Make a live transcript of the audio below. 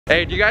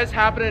Hey, do you guys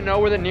happen to know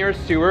where the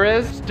nearest sewer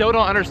is? Still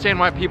don't understand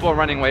why people are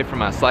running away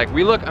from us. Like,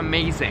 we look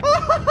amazing.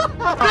 Oh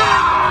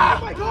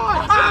my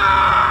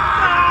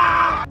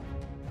God!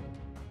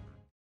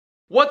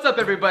 What's up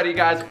everybody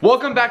guys?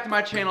 Welcome back to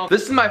my channel.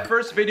 This is my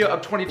first video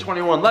of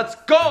 2021. Let's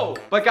go!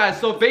 But guys,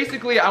 so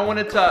basically I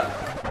wanted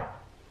to...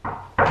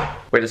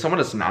 Wait, is someone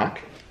just knock?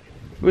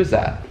 Who is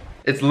that?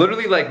 It's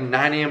literally like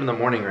 9 a.m. in the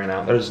morning right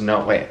now. There's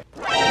no way.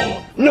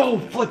 No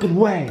flipping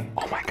way.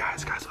 Oh my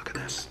guys, look at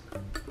this.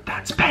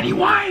 That's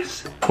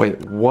Pennywise.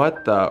 Wait,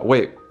 what the?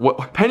 Wait,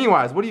 what?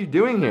 Pennywise, what are you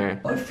doing here?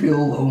 I feel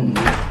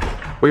lonely.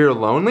 Wait, you're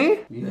lonely?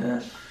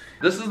 Yes.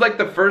 This is like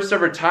the first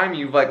ever time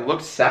you've like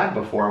looked sad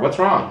before. What's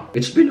wrong?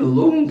 It's been a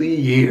lonely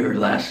year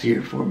last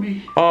year for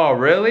me. Oh,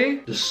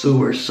 really? The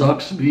sewer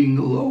sucks being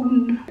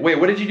alone. Wait,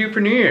 what did you do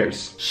for New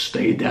Year's?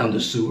 Stay down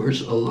the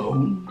sewers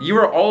alone. You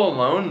were all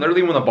alone,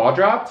 literally when the ball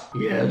dropped?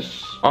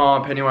 Yes.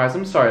 Oh, Pennywise,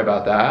 I'm sorry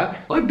about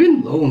that. I've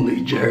been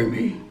lonely,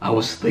 Jeremy. I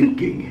was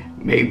thinking,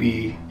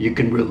 maybe you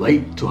can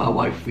relate to how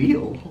I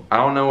feel. I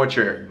don't know what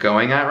you're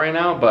going at right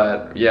now,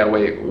 but yeah,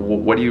 wait,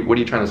 what are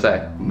you trying to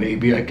say?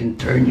 Maybe I can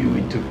turn you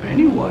into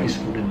Pennywise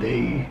for the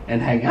day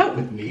and hang out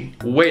with me.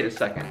 Wait a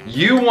second.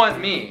 You want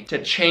me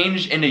to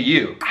change into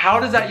you? How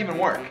does that even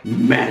work?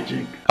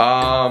 Magic.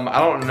 I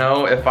don't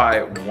know if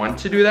I want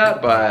to do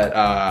that, but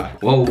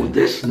Well,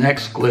 this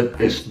next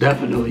clip is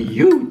definitely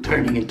you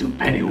turning into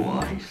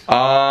Pennywise.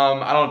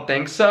 I don't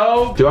think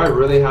so. Do I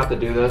really have to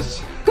do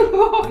this?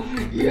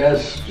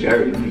 Yes,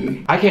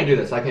 Jeremy. I can't do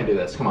this,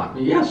 come on.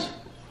 Yes.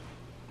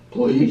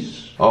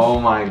 Please.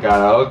 Oh my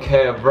god,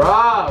 okay,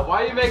 bruh.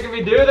 Why are you making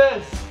me do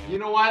this? You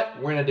know what?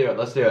 We're gonna do it,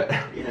 let's do it.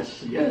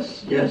 Yes,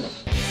 yes,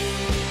 yes.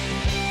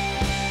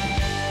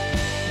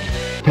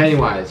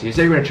 Pennywise, you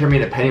said you were gonna turn me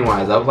into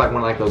Pennywise. That was like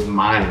one of like those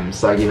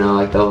mimes, like, you know,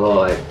 like the little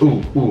like,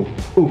 ooh, ooh,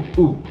 ooh,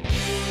 ooh.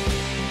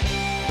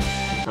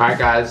 Alright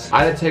guys,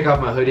 I had to take off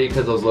my hoodie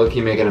because I was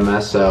low-key making a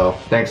mess, so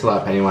thanks a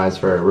lot Pennywise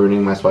for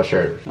ruining my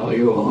sweatshirt. Oh,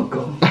 you're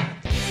welcome.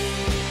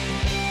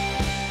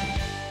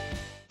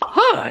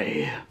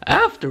 Hi!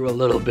 After a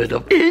little bit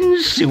of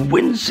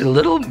incy-wincy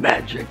little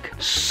magic,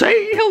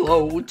 say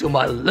hello to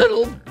my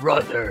little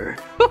brother.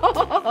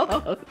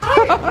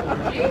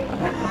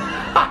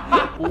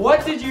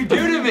 What did you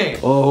do to me?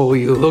 Oh,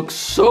 you look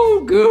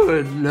so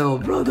good, little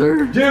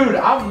brother. Dude,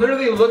 I'm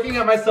literally looking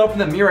at myself in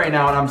the mirror right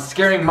now and I'm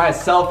scaring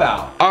myself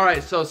out.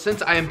 Alright, so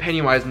since I am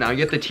Pennywise now,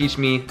 you have to teach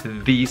me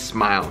the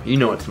smile. You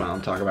know what smile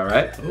I'm talking about,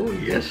 right? Oh,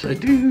 yes, I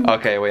do.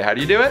 Okay, wait, how do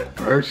you do it?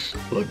 First,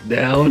 look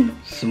down,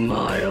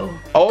 smile.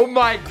 Oh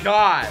my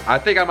god! I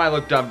think I might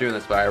look dumb doing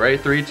this, but alright, ready?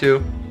 3,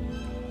 2.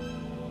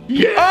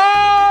 Yeah!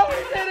 Oh, we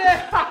did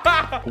it!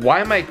 Why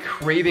am I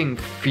craving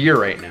fear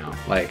right now?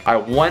 Like, I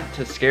want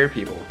to scare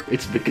people.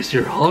 It's because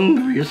you're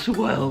hungry as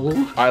well.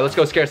 Alright, let's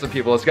go scare some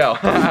people, let's go.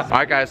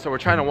 Alright guys, so we're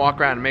trying to walk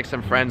around and make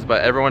some friends,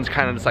 but everyone's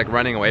kind of just like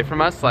running away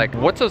from us. Like,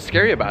 what's so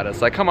scary about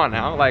us? Like, come on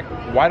now. Like,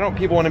 why don't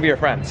people want to be your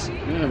friends?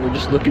 Yeah, we're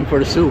just looking for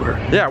the sewer.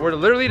 Yeah, we're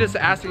literally just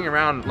asking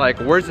around, like,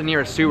 where's the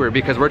nearest sewer?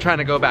 Because we're trying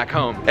to go back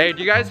home. Hey,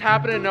 do you guys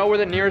happen to know where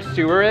the nearest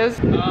sewer is?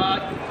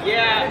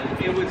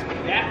 Yeah, it was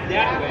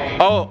that way.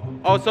 Oh,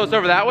 so it's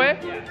over that way?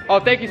 Yeah. Oh,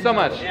 thank you so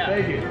much. Yeah.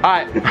 Thank you. All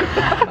right.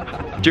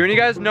 Do any of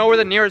you guys know where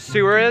the nearest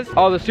sewer is?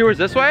 Oh, the sewer's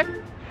this way?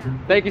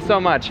 Thank you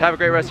so much. Have a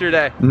great rest of your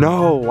day.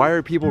 No, why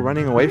are people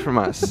running away from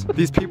us?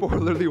 These people were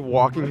literally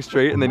walking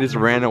straight and they just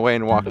ran away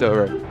and walked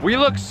over. We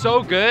look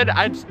so good.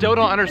 I still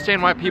don't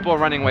understand why people are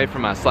running away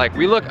from us. Like,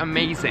 we look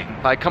amazing.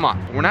 Like, come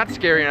on. We're not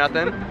scary or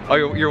nothing. Oh,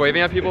 you're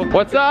waving at people?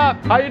 What's up?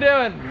 How you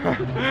doing?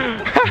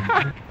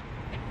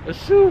 A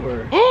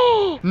sewer.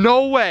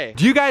 No way.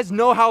 Do you guys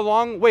know how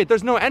long? Wait,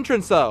 there's no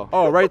entrance though.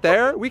 Oh, right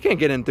there? We can't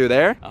get in through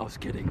there. I was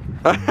kidding.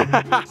 Oh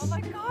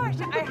my gosh,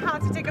 I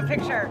have to take a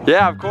picture.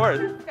 Yeah, of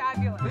course.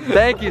 Fabulous.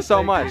 Thank you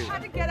so much. I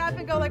had to get up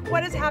and go like,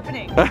 what is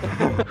happening?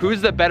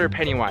 Who's the better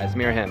Pennywise,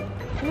 me or him?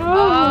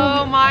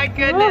 Oh my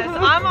goodness.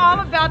 I'm all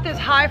about this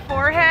high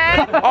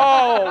forehead.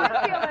 Oh,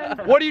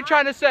 what are you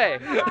trying to say?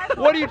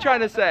 What are you trying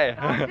to say?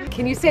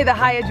 Can you say the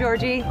hiya,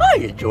 Georgie?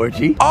 Hiya,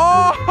 Georgie.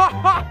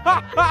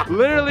 Oh,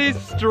 literally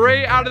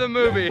straight out of the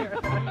movie.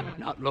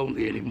 Not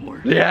lonely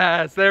anymore.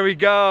 Yes, there we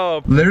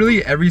go.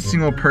 Literally every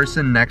single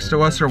person next to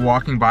us or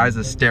walking by is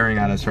just staring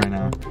at us right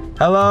now.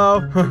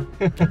 Hello.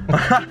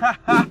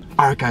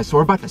 Alright guys, so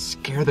we're about to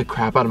scare the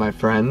crap out of my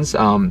friends.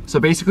 So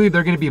basically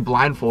they're gonna be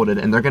blindfolded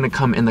and they're gonna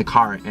come in the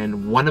car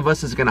and one of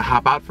us is gonna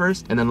hop out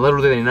first and then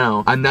literally they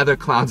know another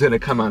clown's gonna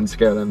come out and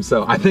scare them.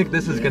 So I think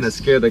this is gonna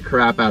scare the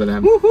crap out of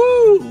them.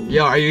 Woohoo!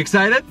 Yo, are you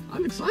excited?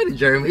 I'm excited,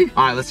 Jeremy.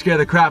 Alright, let's scare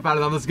the crap out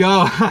of them, let's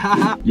go.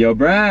 Yo,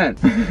 Brent.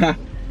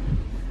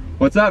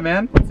 What's up,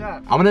 man? What's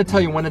up? I'm gonna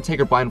tell you when to take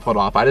your blindfold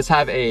off. I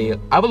have a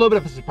little bit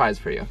of a surprise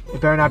for you. It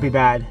better not be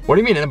bad. What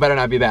do you mean it better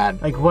not be bad?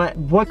 Like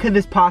what could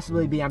this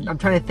possibly be? I'm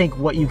trying to think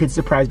what you could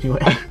surprise me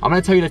with. I'm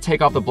gonna tell you to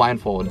take off the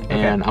blindfold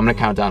and I'm gonna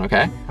count down,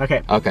 okay?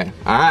 Okay. Okay.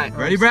 Alright,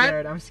 ready,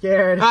 Brent? I'm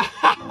scared.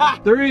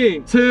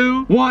 3,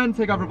 2, 1,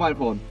 take off your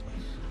blindfold.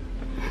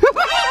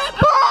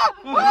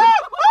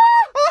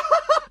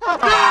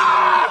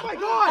 Oh my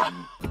god!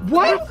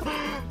 What?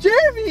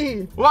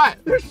 Jeremy! What?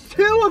 There's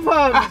two of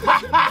them!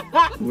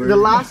 The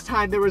last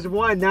time there was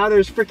one, now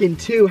there's freaking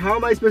two. How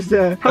am I supposed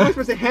to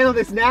handle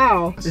this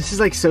now? This is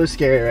like so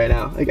scary right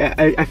now. Like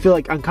I feel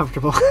like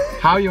uncomfortable.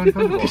 How are you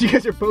uncomfortable? Because you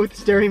guys are both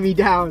staring me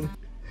down.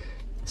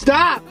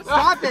 Stop!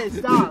 Stop it!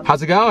 Stop!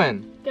 How's it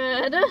going?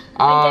 Good,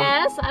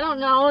 I guess. I don't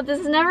know.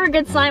 This is never a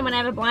good sign when I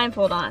have a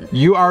blindfold on.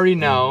 You already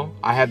know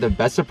I have the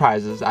best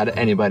surprises out of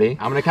anybody.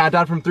 I'm gonna count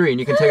down from 3 and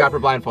you can take off your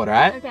blindfold,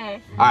 alright? Okay.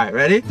 Alright,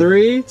 ready?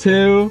 3,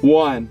 2,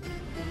 1.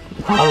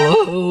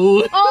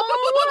 Hello. Oh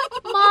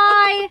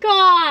my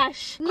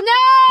gosh! No!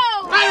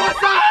 Hey,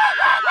 what's up?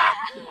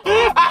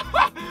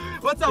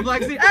 What's up,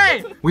 Lexi?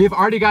 Hey! We've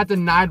already got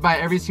denied by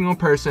every single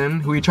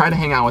person who we tried to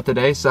hang out with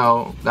today,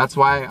 so that's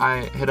why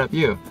I hit up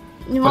you.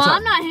 Well,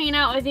 I'm not hanging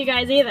out with you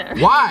guys either.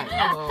 Why?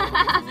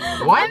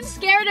 What? I'm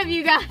scared of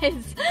you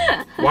guys.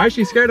 Why is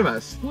she scared of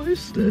us? What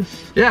is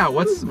this? Yeah,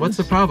 what's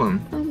the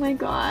problem? Oh my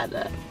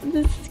god,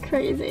 this is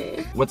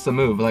crazy. What's the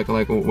move? Like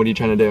what are you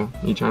trying to do?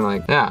 You trying to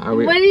like, yeah, are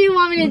we? What do you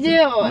want me to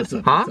do? What's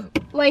up? Huh? What's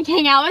up? Like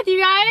hang out with you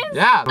guys?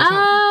 Yeah. What's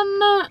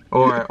up?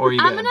 Or you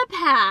I'm good? gonna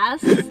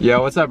pass.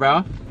 Yo, what's up,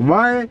 bro?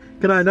 Why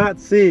can I not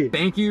see?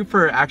 Thank you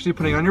for actually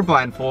putting on your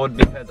blindfold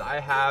because I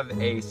have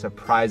a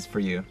surprise for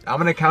you. I'm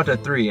gonna count to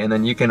 3 and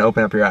then you can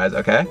open up your eyes,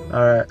 okay?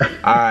 Alright.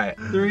 Alright.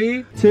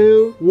 3,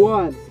 2,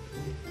 1.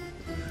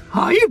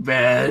 How you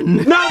been?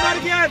 No, not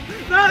again!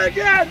 Not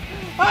again!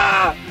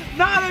 Ah!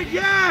 Not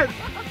again!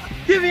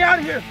 Get me out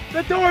of here!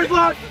 The door's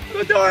locked!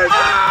 The door's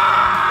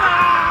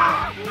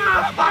locked!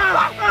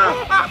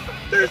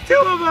 There's 2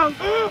 of them!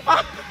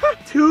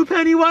 2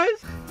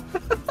 Pennywise?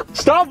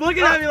 Stop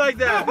looking at me like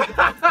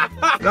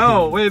that!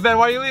 No, wait, Ben,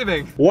 why are you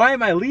leaving? Why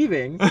am I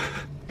leaving?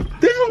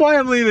 This is why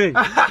I'm leaving!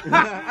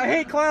 I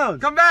hate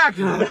clowns! Come back!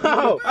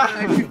 No!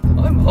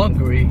 I'm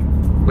hungry.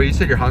 Wait, you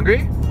said you're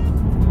hungry?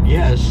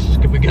 Yes,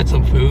 can we get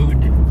some food?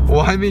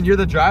 Well, I mean, you're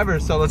the driver,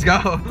 so let's go.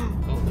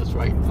 Oh, that's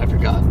right, I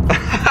forgot.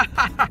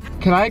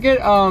 Can I get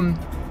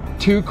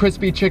 2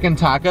 crispy chicken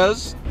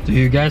tacos? Do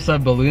you guys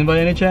have balloon by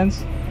any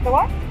chance? The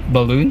what?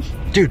 Balloons?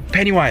 Dude,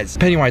 Pennywise,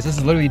 this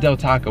is literally Del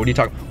Taco. What are you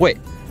talking? Wait,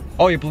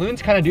 oh, your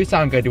balloons kind of do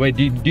sound good. Wait,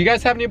 do you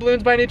guys have any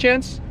balloons by any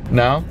chance?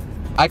 No?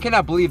 I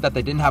cannot believe that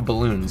they didn't have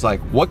balloons.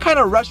 Like, what kind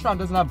of restaurant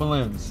doesn't have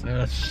balloons?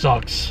 That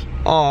sucks.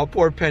 Oh,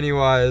 poor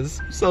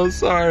Pennywise. So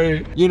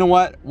sorry. You know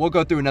what? We'll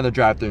go through another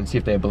drive-thru and see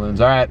if they have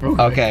balloons, all right?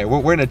 Okay,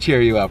 we're gonna cheer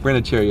you up. We're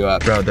gonna cheer you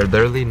up. Bro, they're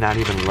literally not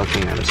even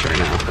looking at us right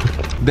now.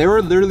 They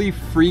were literally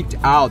freaked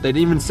out. They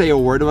didn't even say a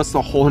word to us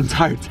the whole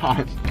entire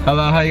time.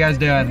 Hello, how you guys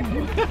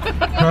doing?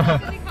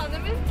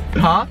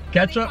 Huh?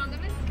 Ketchup?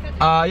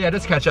 Yeah,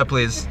 just ketchup,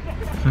 please.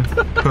 I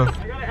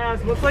gotta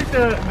ask, what's like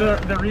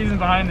the reason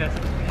behind this?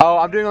 Oh,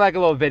 I'm doing like a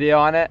little video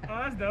on it. Oh,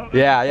 that's dope.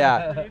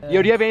 Yeah.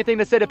 Yo, do you have anything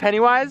to say to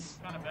Pennywise?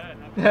 Kinda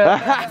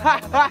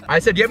bad. I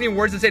said, do you have any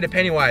words to say to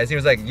Pennywise? He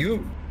was like,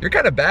 you're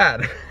kind of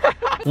bad.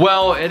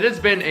 Well, it has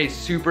been a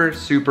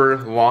super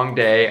long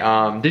day.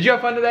 Did you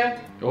have fun today?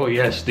 Oh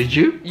yes, did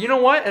you? You know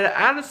what? It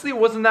honestly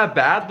wasn't that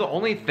bad. The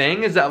only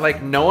thing is that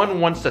like no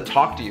one wants to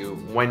talk to you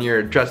when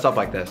you're dressed up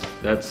like this.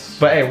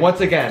 But hey,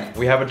 once again,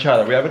 we have each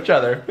other.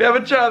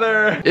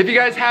 If you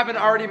guys haven't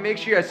already, make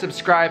sure you guys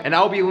subscribe and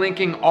I'll be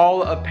linking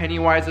all of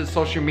Pennywise's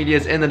social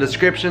medias in the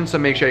description, so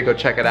make sure you go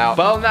check it out.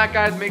 But other than that,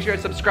 guys, make sure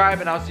you subscribe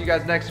and I'll see you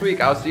guys next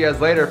week. I'll see you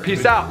guys later.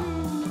 Peace out.